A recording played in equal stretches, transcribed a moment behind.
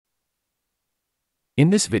In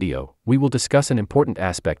this video, we will discuss an important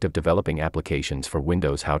aspect of developing applications for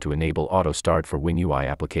Windows: how to enable Autostart for WinUI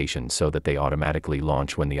applications so that they automatically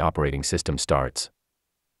launch when the operating system starts.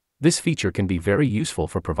 This feature can be very useful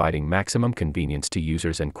for providing maximum convenience to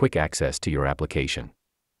users and quick access to your application.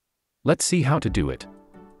 Let's see how to do it.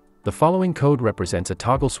 The following code represents a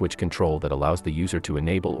toggle switch control that allows the user to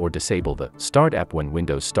enable or disable the Start app when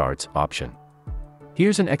Windows starts option.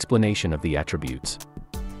 Here's an explanation of the attributes.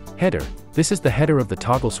 Header. This is the header of the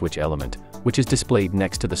toggle switch element, which is displayed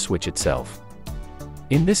next to the switch itself.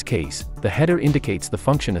 In this case, the header indicates the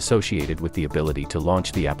function associated with the ability to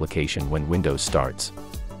launch the application when Windows starts.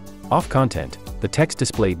 Off content, the text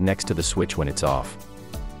displayed next to the switch when it's off.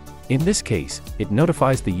 In this case, it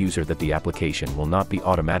notifies the user that the application will not be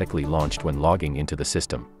automatically launched when logging into the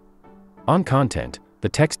system. On content, the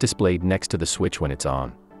text displayed next to the switch when it's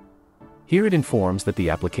on. Here it informs that the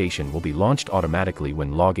application will be launched automatically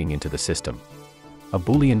when logging into the system. A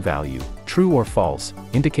Boolean value, true or false,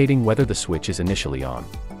 indicating whether the switch is initially on.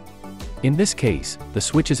 In this case, the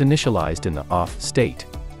switch is initialized in the off state.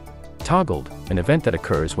 Toggled, an event that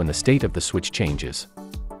occurs when the state of the switch changes.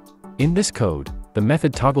 In this code, the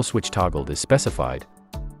method ToggleSwitch toggled is specified.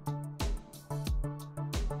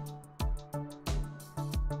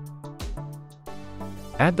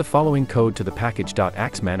 Add the following code to the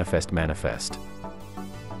package.ax manifest.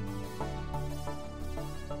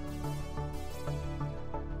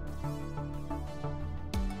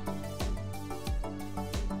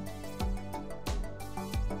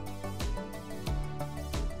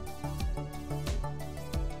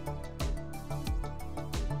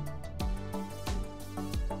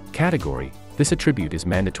 Category. This attribute is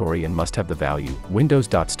mandatory and must have the value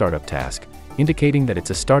Windows.StartUpTask, indicating that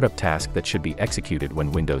it's a startup task that should be executed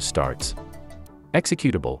when Windows starts.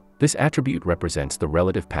 Executable. This attribute represents the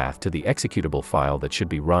relative path to the executable file that should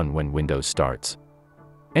be run when Windows starts.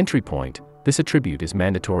 Entry point. This attribute is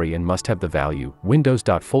mandatory and must have the value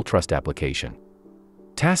Windows.FullTrustApplication.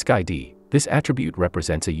 Task ID. This attribute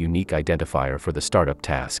represents a unique identifier for the startup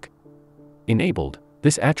task. Enabled.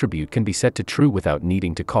 This attribute can be set to true without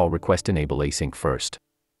needing to call request_enable_async first.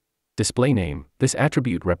 Display name. This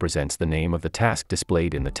attribute represents the name of the task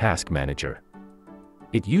displayed in the Task Manager.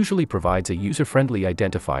 It usually provides a user-friendly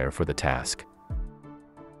identifier for the task.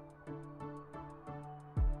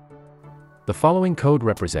 The following code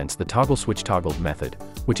represents the ToggleSwitch toggled method,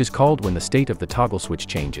 which is called when the state of the toggle switch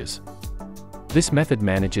changes. This method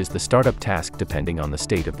manages the startup task depending on the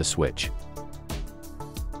state of the switch.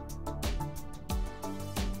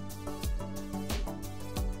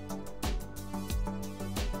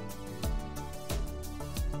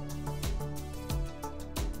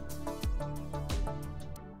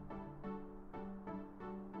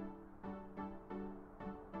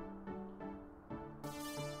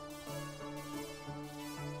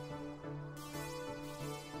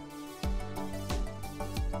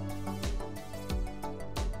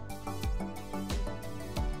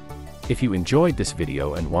 If you enjoyed this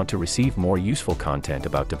video and want to receive more useful content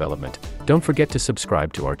about development, don't forget to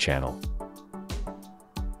subscribe to our channel.